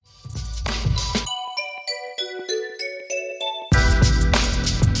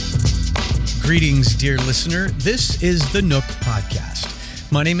Greetings, dear listener. This is the Nook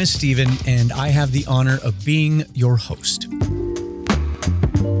Podcast. My name is Stephen, and I have the honor of being your host.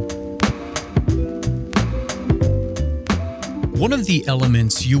 One of the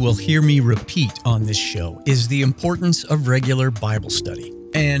elements you will hear me repeat on this show is the importance of regular Bible study.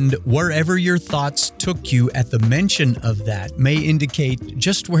 And wherever your thoughts took you at the mention of that may indicate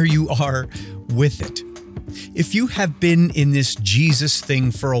just where you are with it. If you have been in this Jesus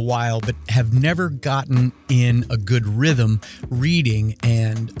thing for a while but have never gotten in a good rhythm reading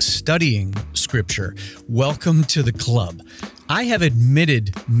and studying Scripture, welcome to the club. I have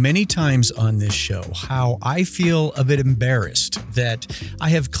admitted many times on this show how I feel a bit embarrassed that I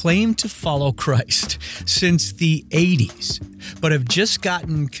have claimed to follow Christ since the 80s, but have just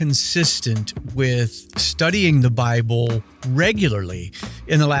gotten consistent with studying the Bible regularly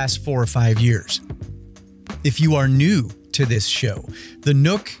in the last 4 or 5 years. If you are new to this show, The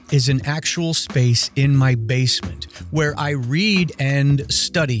Nook is an actual space in my basement where I read and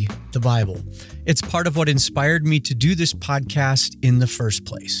study the Bible. It's part of what inspired me to do this podcast in the first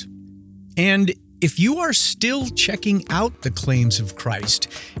place. And if you are still checking out the claims of Christ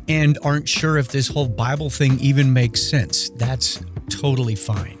and aren't sure if this whole Bible thing even makes sense, that's totally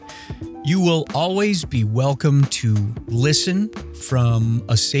fine. You will always be welcome to listen from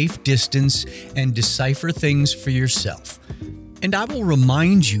a safe distance and decipher things for yourself. And I will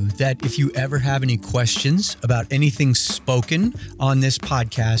remind you that if you ever have any questions about anything spoken on this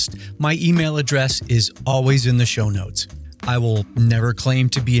podcast, my email address is always in the show notes. I will never claim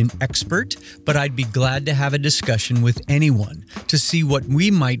to be an expert, but I'd be glad to have a discussion with anyone to see what we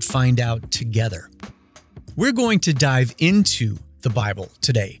might find out together. We're going to dive into the Bible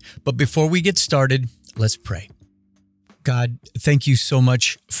today. But before we get started, let's pray. God, thank you so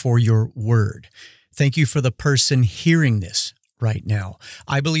much for your word. Thank you for the person hearing this right now.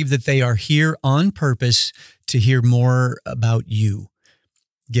 I believe that they are here on purpose to hear more about you.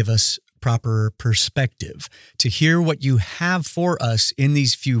 Give us proper perspective to hear what you have for us in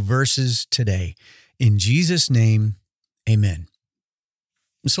these few verses today. In Jesus' name, amen.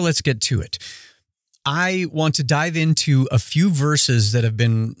 So let's get to it. I want to dive into a few verses that have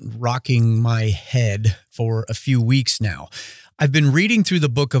been rocking my head for a few weeks now. I've been reading through the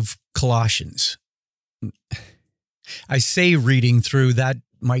book of Colossians. I say reading through, that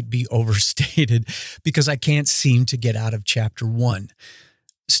might be overstated because I can't seem to get out of chapter 1.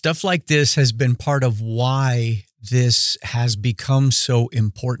 Stuff like this has been part of why this has become so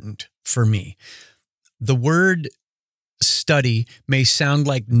important for me. The word study may sound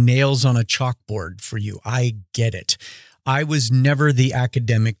like nails on a chalkboard for you. I get it. I was never the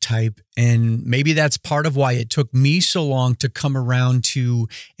academic type, and maybe that's part of why it took me so long to come around to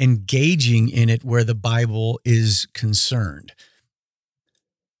engaging in it where the Bible is concerned.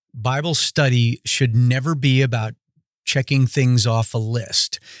 Bible study should never be about checking things off a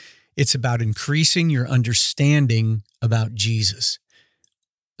list. It's about increasing your understanding about Jesus.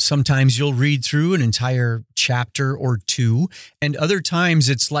 Sometimes you'll read through an entire chapter or two, and other times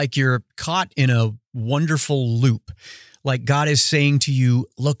it's like you're caught in a wonderful loop. Like God is saying to you,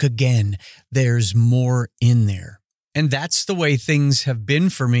 look again, there's more in there. And that's the way things have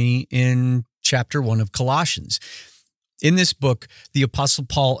been for me in chapter 1 of Colossians. In this book, the Apostle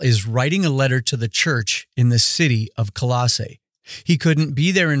Paul is writing a letter to the church in the city of Colossae. He couldn't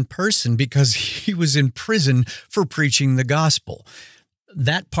be there in person because he was in prison for preaching the gospel.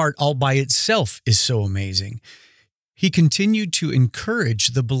 That part all by itself is so amazing. He continued to encourage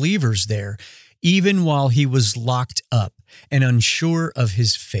the believers there, even while he was locked up and unsure of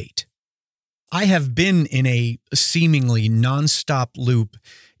his fate. I have been in a seemingly nonstop loop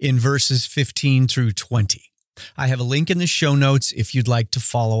in verses 15 through 20. I have a link in the show notes if you'd like to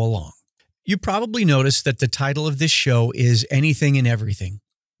follow along. You probably noticed that the title of this show is Anything and Everything.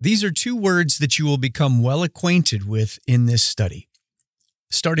 These are two words that you will become well acquainted with in this study.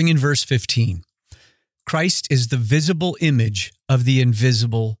 Starting in verse 15, Christ is the visible image of the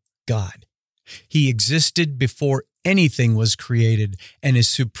invisible God. He existed before anything was created and is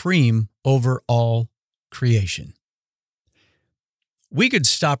supreme over all creation. We could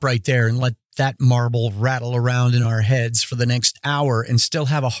stop right there and let that marble rattle around in our heads for the next hour and still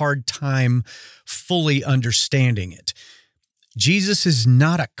have a hard time fully understanding it. Jesus is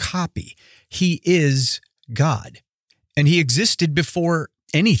not a copy. He is God, and he existed before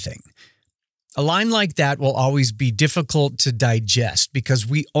anything. A line like that will always be difficult to digest because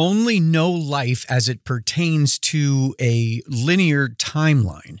we only know life as it pertains to a linear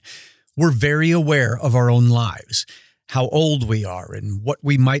timeline. We're very aware of our own lives, how old we are, and what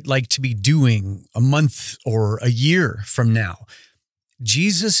we might like to be doing a month or a year from now.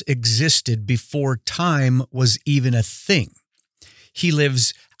 Jesus existed before time was even a thing. He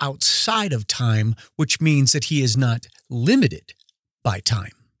lives outside of time, which means that he is not limited by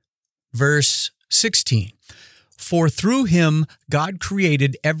time. Verse 16, for through him God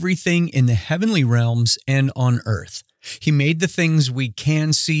created everything in the heavenly realms and on earth. He made the things we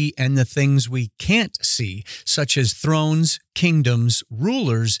can see and the things we can't see, such as thrones, kingdoms,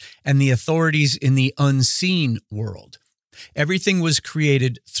 rulers, and the authorities in the unseen world. Everything was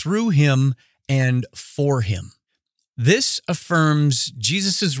created through him and for him. This affirms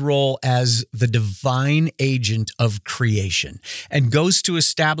Jesus' role as the divine agent of creation and goes to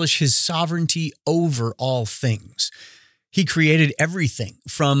establish his sovereignty over all things. He created everything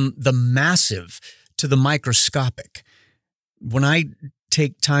from the massive to the microscopic. When I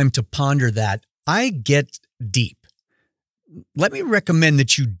take time to ponder that, I get deep. Let me recommend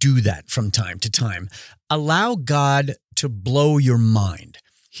that you do that from time to time. Allow God to blow your mind.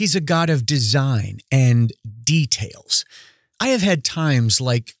 He's a God of design and details. I have had times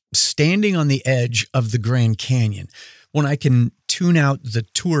like standing on the edge of the Grand Canyon when I can tune out the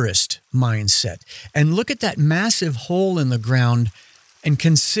tourist mindset and look at that massive hole in the ground and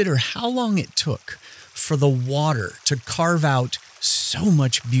consider how long it took for the water to carve out so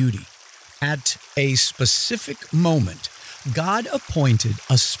much beauty. At a specific moment, God appointed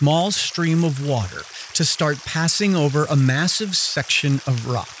a small stream of water to start passing over a massive section of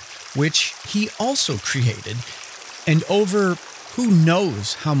rock, which he also created. And over who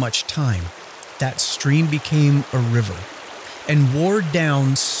knows how much time, that stream became a river and wore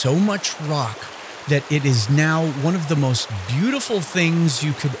down so much rock that it is now one of the most beautiful things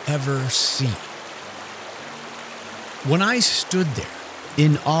you could ever see. When I stood there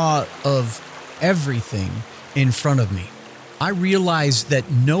in awe of everything in front of me, I realized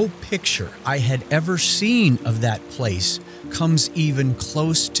that no picture I had ever seen of that place comes even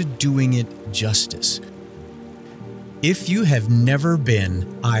close to doing it justice. If you have never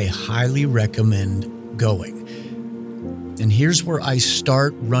been, I highly recommend going. And here's where I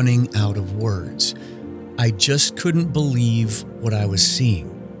start running out of words. I just couldn't believe what I was seeing.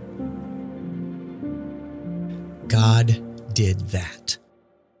 God did that.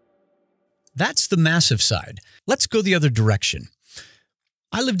 That's the massive side. Let's go the other direction.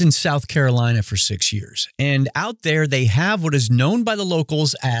 I lived in South Carolina for 6 years, and out there they have what is known by the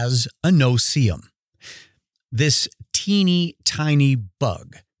locals as a no-see-um. This teeny tiny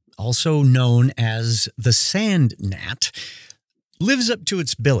bug, also known as the sand gnat, lives up to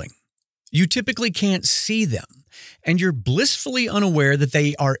its billing. You typically can't see them, and you're blissfully unaware that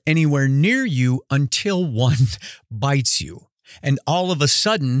they are anywhere near you until one bites you. And all of a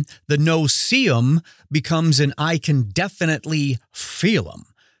sudden, the no-see-um becomes an I can definitely feel 'em.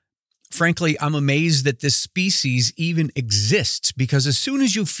 Frankly, I'm amazed that this species even exists because as soon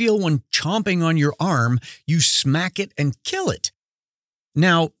as you feel one chomping on your arm, you smack it and kill it.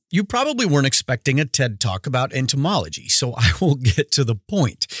 Now, you probably weren't expecting a TED Talk about entomology, so I will get to the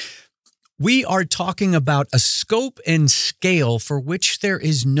point. We are talking about a scope and scale for which there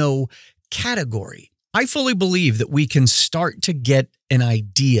is no category. I fully believe that we can start to get an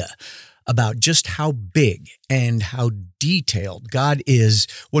idea about just how big and how detailed God is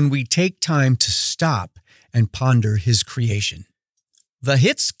when we take time to stop and ponder his creation. The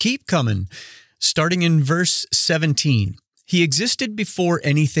hits keep coming. Starting in verse 17, he existed before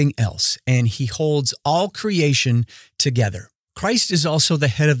anything else, and he holds all creation together. Christ is also the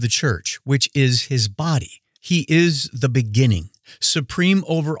head of the church, which is his body. He is the beginning, supreme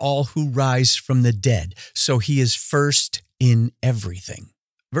over all who rise from the dead, so he is first in everything.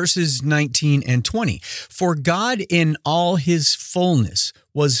 Verses 19 and 20, for God in all his fullness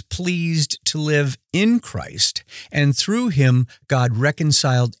was pleased to live in Christ, and through him God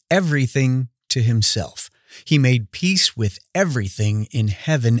reconciled everything to himself. He made peace with everything in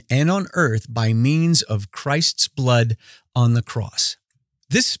heaven and on earth by means of Christ's blood on the cross.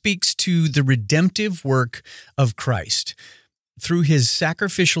 This speaks to the redemptive work of Christ. Through his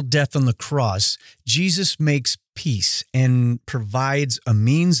sacrificial death on the cross, Jesus makes peace and provides a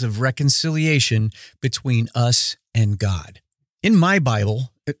means of reconciliation between us and God. In my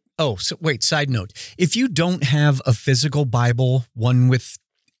Bible, side note, if you don't have a physical Bible, one with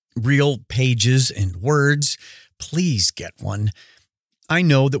real pages and words, please get one. I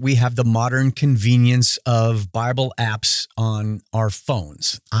know that we have the modern convenience of Bible apps on our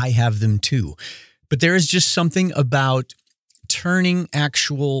phones. I have them too. But there is just something about turning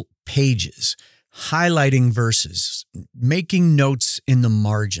actual pages, highlighting verses, making notes in the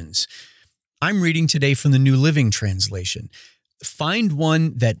margins. I'm reading today from the New Living Translation. Find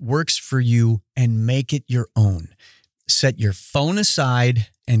one that works for you and make it your own. Set your phone aside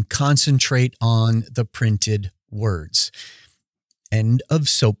and concentrate on the printed words. End of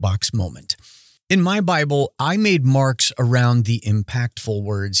soapbox moment. In my Bible, I made marks around the impactful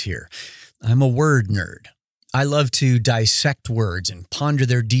words here. I'm a word nerd. I love to dissect words and ponder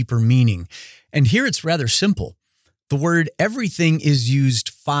their deeper meaning. And here it's rather simple. The word everything is used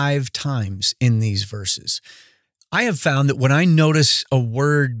 5 times in these verses. I have found that when I notice a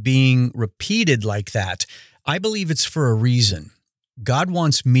word being repeated like that, I believe it's for a reason. God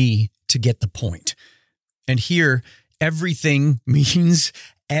wants me to get the point. And here, everything means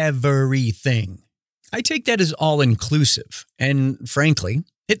everything. I take that as all-inclusive, and frankly,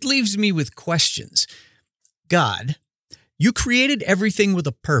 it leaves me with questions. God, you created everything with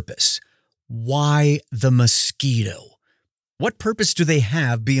a purpose. Why the mosquito? What purpose do they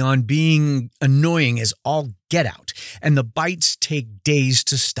have beyond being annoying as all get out, and the bites take days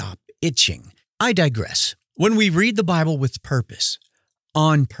to stop itching? I digress. When we read the Bible with purpose,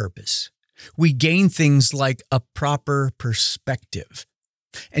 on purpose, we gain things like a proper perspective.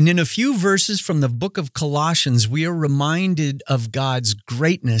 And in a few verses from the book of Colossians, we are reminded of God's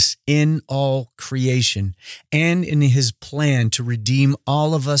greatness in all creation and in his plan to redeem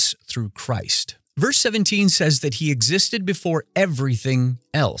all of us through Christ. Verse 17 says that he existed before everything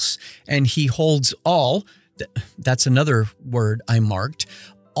else, and he holds all, that's another word I marked,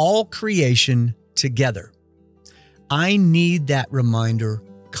 all creation together. I need that reminder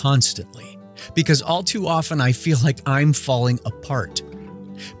constantly because all too often I feel like I'm falling apart.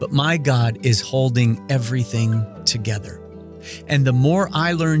 But my God is holding everything together. And the more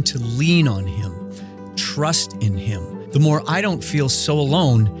I learn to lean on him, trust in him, the more I don't feel so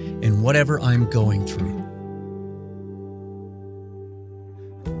alone in whatever I'm going through.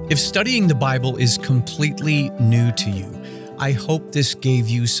 If studying the Bible is completely new to you, I hope this gave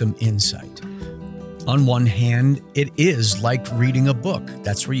you some insight. On one hand, it is like reading a book.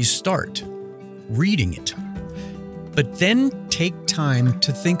 That's where you start, reading it. But then take time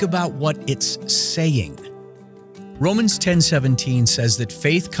to think about what it's saying. Romans 10:17 says that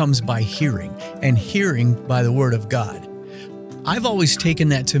faith comes by hearing, and hearing by the word of God. I've always taken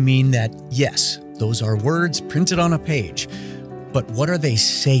that to mean that, yes, those are words printed on a page, but what are they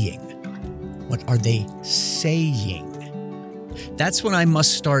saying? What are they saying? That's when I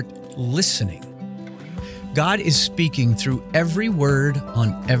must start listening. God is speaking through every word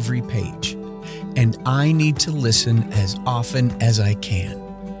on every page, and I need to listen as often as I can.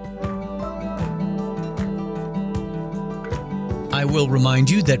 I will remind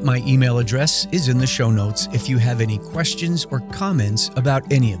you that my email address is in the show notes if you have any questions or comments about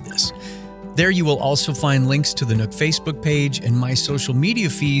any of this. There you will also find links to the Nook Facebook page and my social media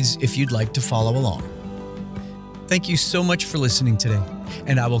feeds if you'd like to follow along. Thank you so much for listening today,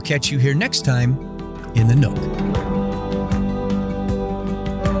 and I will catch you here next time in the Nook.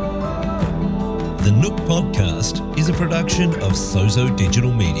 The Nook Podcast is a production of Sozo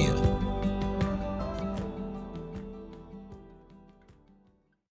Digital Media.